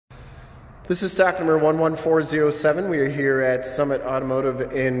This is stock number 11407. We are here at Summit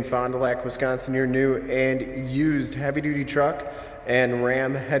Automotive in Fond du Lac, Wisconsin, your new and used heavy-duty truck and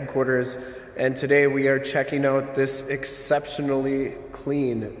Ram headquarters. And today we are checking out this exceptionally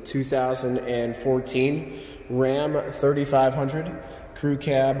clean 2014 Ram 3500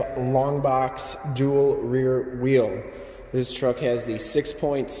 CREWCAB Longbox dual rear wheel. This truck has the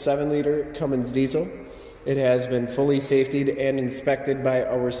 6.7 liter Cummins diesel. It has been fully safetied and inspected by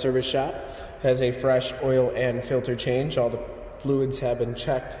our service shop. Has a fresh oil and filter change. All the fluids have been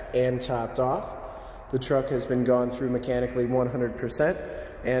checked and topped off. The truck has been gone through mechanically 100%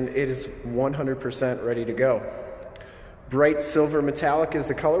 and it is 100% ready to go. Bright silver metallic is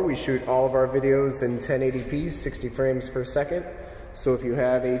the color. We shoot all of our videos in 1080p, 60 frames per second. So if you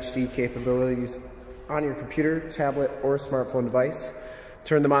have HD capabilities on your computer, tablet, or smartphone device,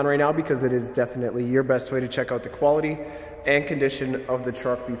 turn them on right now because it is definitely your best way to check out the quality and condition of the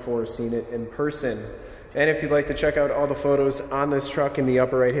truck before seeing it in person. And if you'd like to check out all the photos on this truck, in the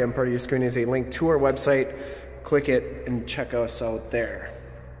upper right hand part of your screen is a link to our website. Click it and check us out there.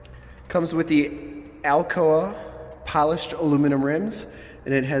 Comes with the Alcoa polished aluminum rims,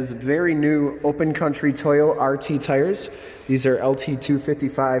 and it has very new open country Toyo RT tires. These are LT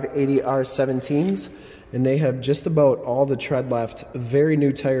 255 80R17s, and they have just about all the tread left. Very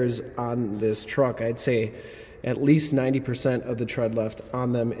new tires on this truck. I'd say at least 90% of the tread left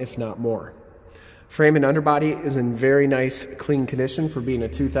on them, if not more. Frame and underbody is in very nice, clean condition for being a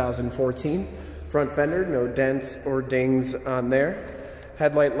 2014. Front fender, no dents or dings on there.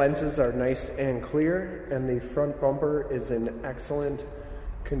 Headlight lenses are nice and clear, and the front bumper is in excellent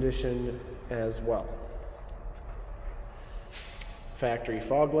condition as well. Factory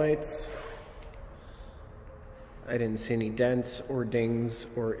fog lights. I didn't see any dents or dings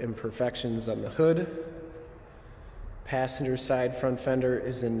or imperfections on the hood. Passenger side front fender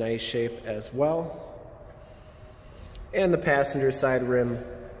is in nice shape as well. And the passenger side rim,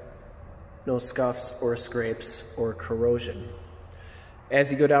 no scuffs or scrapes or corrosion.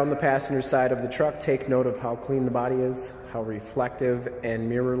 As you go down the passenger side of the truck, take note of how clean the body is, how reflective and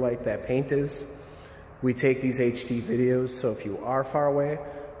mirror-like that paint is. We take these HD videos, so if you are far away,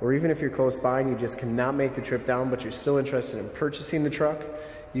 or even if you're close by and you just cannot make the trip down, but you're still interested in purchasing the truck,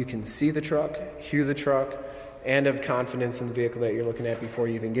 you can see the truck, hear the truck, and have confidence in the vehicle that you're looking at before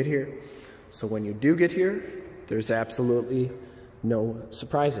you even get here. So when you do get here, there's absolutely no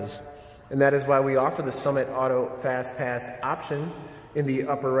surprises. And that is why we offer the Summit Auto Fast Pass option in the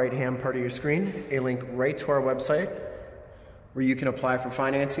upper right hand part of your screen, a link right to our website where you can apply for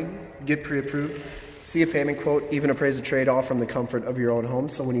financing, get pre-approved, see a payment quote, even appraise a trade, all from the comfort of your own home.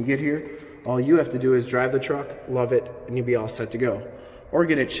 So when you get here, all you have to do is drive the truck, love it, and you'll be all set to go. Or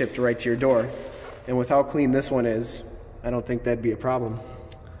get it shipped right to your door. And with how clean this one is, I don't think that'd be a problem.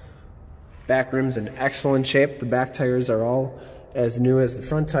 Back rim's in excellent shape. The back tires are all as new as the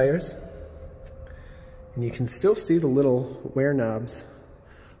front tires. And you can still see the little wear knobs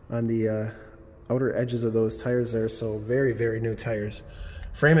on the outer edges of those tires there, so very, very new tires.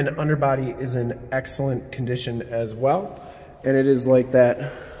 Frame and underbody is in excellent condition as well, and it is like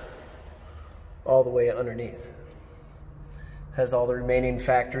that all the way underneath. Has all the remaining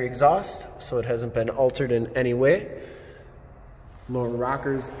factory exhaust, so it hasn't been altered in any way. Lower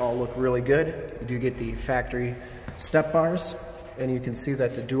rockers all look really good. You do get the factory step bars, and you can see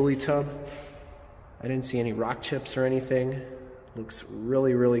that the dually tub, I didn't see any rock chips or anything. Looks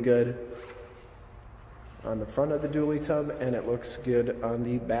really, really good on the front of the dually tub, and it looks good on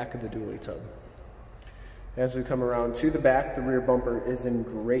the back of the dually tub. As we come around to the back, the rear bumper is in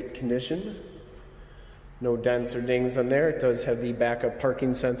great condition. No dents or dings on there. It does have the backup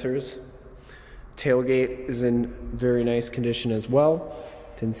parking sensors. Tailgate is in very nice condition as well.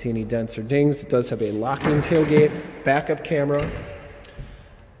 Didn't see any dents or dings. It does have a locking tailgate, backup camera,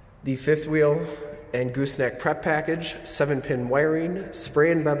 the fifth wheel and gooseneck prep package, 7-pin wiring,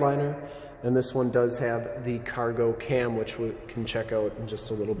 spray and bedliner, and this one does have the cargo cam, which we can check out in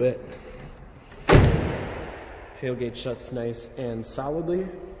just a little bit. Tailgate shuts nice and solidly.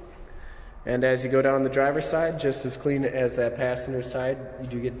 And as you go down the driver's side, just as clean as that passenger side, you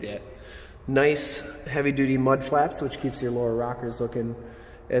do get that nice heavy-duty mud flaps, which keeps your lower rockers looking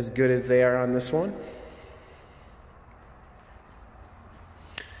as good as they are on this one.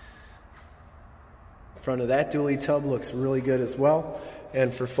 Front of that dually tub looks really good as well.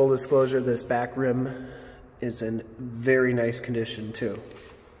 And for full disclosure, this back rim is in very nice condition too.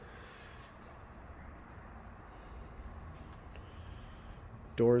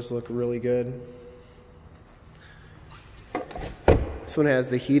 Doors look really good. This one has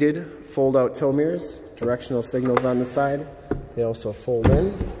the heated fold-out tow mirrors, directional signals on the side. They also fold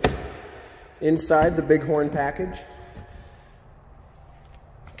in. Inside, the Bighorn package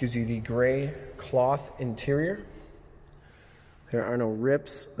gives you the gray cloth interior. There are no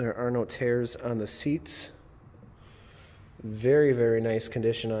rips, there are no tears on the seats. Very, very nice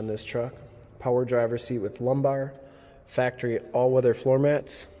condition on this truck. Power driver seat with lumbar, factory all-weather floor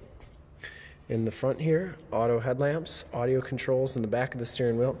mats. In the front here, auto headlamps, audio controls in the back of the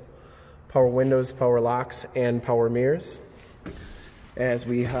steering wheel, power windows, power locks, and power mirrors. As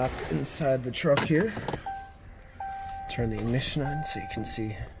we hop inside the truck here, turn the ignition on so you can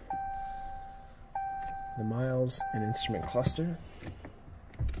see the miles and instrument cluster.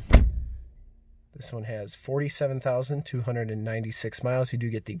 This one has 47,296 miles. You do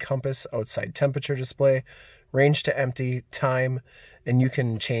get the compass, outside temperature display, range to empty, time, and you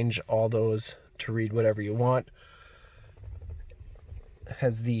can change all those to read whatever you want. It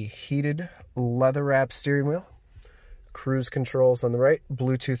has the heated leather wrap steering wheel, cruise controls on the right,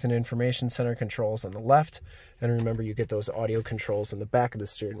 Bluetooth and information center controls on the left, and remember you get those audio controls in the back of the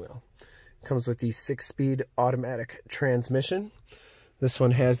steering wheel. It comes with the 6-speed automatic transmission. This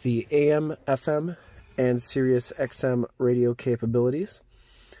one has the AM, FM, and Sirius XM radio capabilities.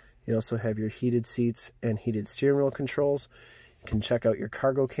 You also have your heated seats and heated steering wheel controls. You can check out your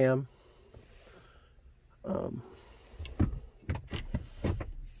cargo cam.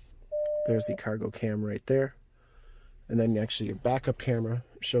 There's the cargo cam right there. And then actually your backup camera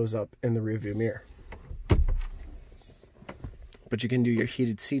shows up in the rearview mirror. But you can do your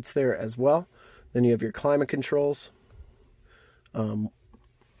heated seats there as well. Then you have your climate controls.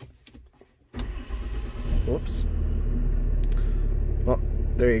 Whoops. Well,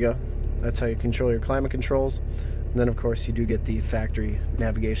 there you go. That's how you control your climate controls. And then of course you do get the factory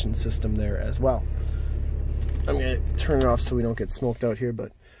navigation system there as well. I'm going to turn it off so we don't get smoked out here,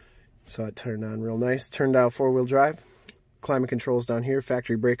 but saw it turned on real nice. Turned out 4-wheel drive. Climate controls down here.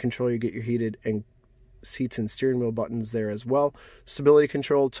 Factory brake control. You get your heated and seats and steering wheel buttons there as well. Stability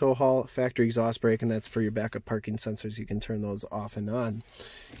control, tow haul, factory exhaust brake, and that's for your backup parking sensors. You can turn those off and on.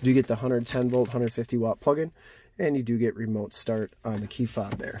 You do get the 110 volt, 150 watt plug-in, and you do get remote start on the key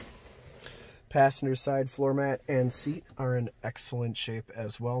fob there. Passenger side floor mat and seat are in excellent shape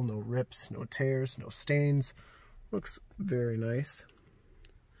as well. No rips, no tears, no stains. Looks very nice.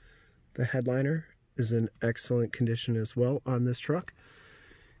 The headliner is in excellent condition as well on this truck.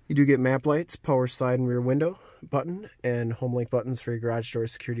 You do get map lights, power side and rear window button, and Homelink buttons for your garage door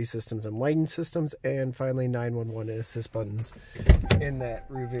security systems and lighting systems, and finally 911 and assist buttons in that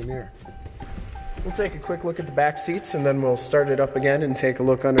rearview mirror. We'll take a quick look at the back seats and then we'll start it up again and take a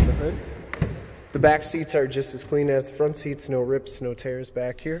look under the hood. The back seats are just as clean as the front seats, no rips, no tears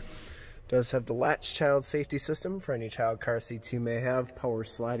back here. Does have the latch child safety system for any child car seats you may have, power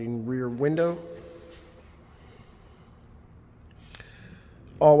sliding rear window.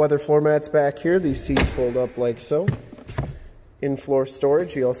 All-weather floor mats back here. These seats fold up like so. In-floor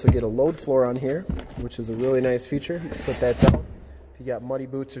storage. You also get a load floor on here, which is a really nice feature. Put that down. If you got muddy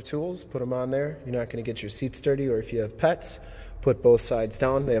boots or tools, put them on there. You're not going to get your seats dirty. Or if you have pets, put both sides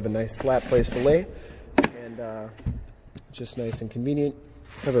down. They have a nice flat place to lay, and just nice and convenient.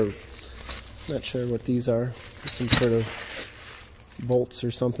 Not sure what these are. Some sort of bolts or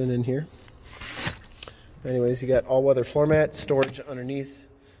something in here. Anyways, you got all-weather floor mat storage underneath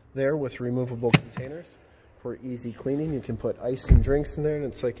there with removable containers for easy cleaning. You can put ice and drinks in there, and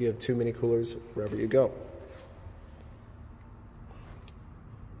it's like you have 2 mini coolers wherever you go.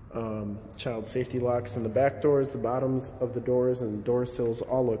 Child safety locks in the back doors, the bottoms of the doors, and the door sills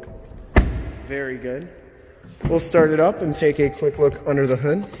all look very good. We'll start it up and take a quick look under the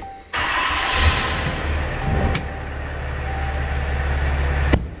hood.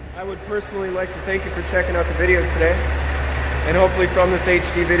 I would personally like to thank you for checking out the video today. And hopefully from this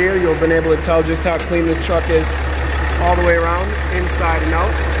HD video, you'll have been able to tell just how clean this truck is all the way around, inside and out.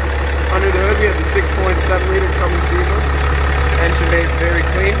 Under the hood, we have the 6.7 liter Cummins diesel. Engine bay is very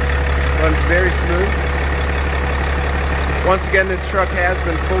clean, runs very smooth. Once again, this truck has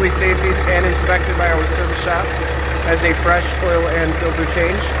been fully safetied and inspected by our service shop. Has a fresh oil and filter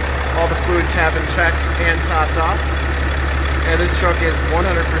change. All the fluids have been checked and topped off. And this truck is 100%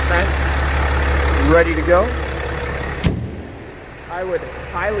 ready to go. I would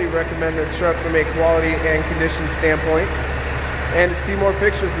highly recommend this truck from a quality and condition standpoint. And to see more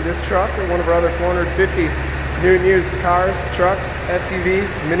pictures of this truck or one of our other 450 new and used cars, trucks,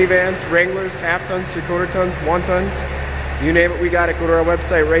 SUVs, minivans, Wranglers, half tons, 3/4 tons, 1 tons, you name it, we got it. Go to our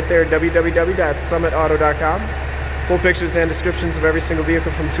website right there, www.summitauto.com. Full pictures and descriptions of every single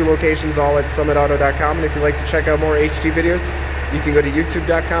vehicle from 2 locations, all at summitauto.com. And if you'd like to check out more HD videos, you can go to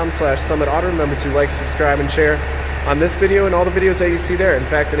youtube.com/summitauto. Remember to like, subscribe, and share. on this video and all the videos that you see there. In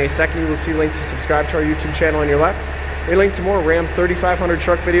fact, in a second you will see a link to subscribe to our YouTube channel on your left, a link to more Ram 3500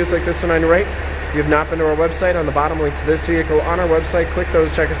 truck videos like this one on your right. If you have not been to our website, on the bottom link to this vehicle on our website, click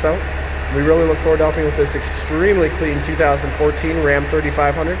those, check us out. We really look forward to helping with this extremely clean 2014 Ram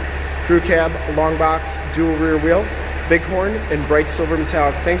 3500. Crew cab, long box, dual rear wheel, bighorn, and bright silver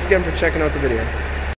metallic. Thanks again for checking out the video.